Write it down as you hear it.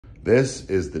This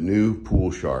is the new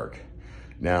pool shark.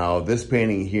 Now, this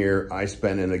painting here, I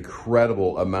spent an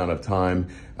incredible amount of time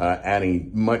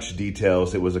adding much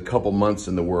details. It was a couple months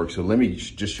in the work, so let me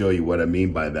just show you what I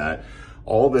mean by that.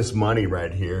 All this money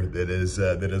right here that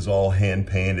is all hand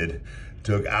painted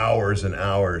took hours and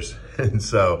hours. And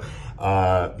so,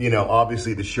 you know,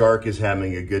 obviously the shark is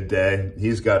having a good day.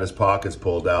 He's got his pockets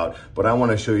pulled out, but I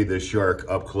want to show you this shark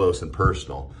up close and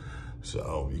personal.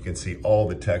 So you can see all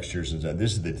the textures and stuff.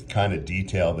 This is the kind of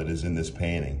detail that is in this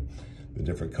painting. The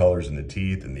different colors in the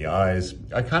teeth and the eyes.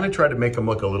 I kind of try to make them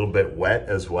look a little bit wet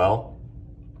as well.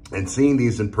 And seeing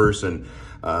these in person,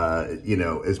 you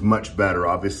know, is much better.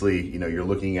 Obviously, you know, you're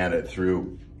looking at it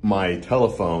through my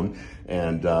telephone,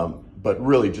 and but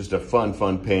really just a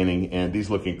fun painting, and these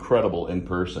look incredible in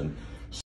person.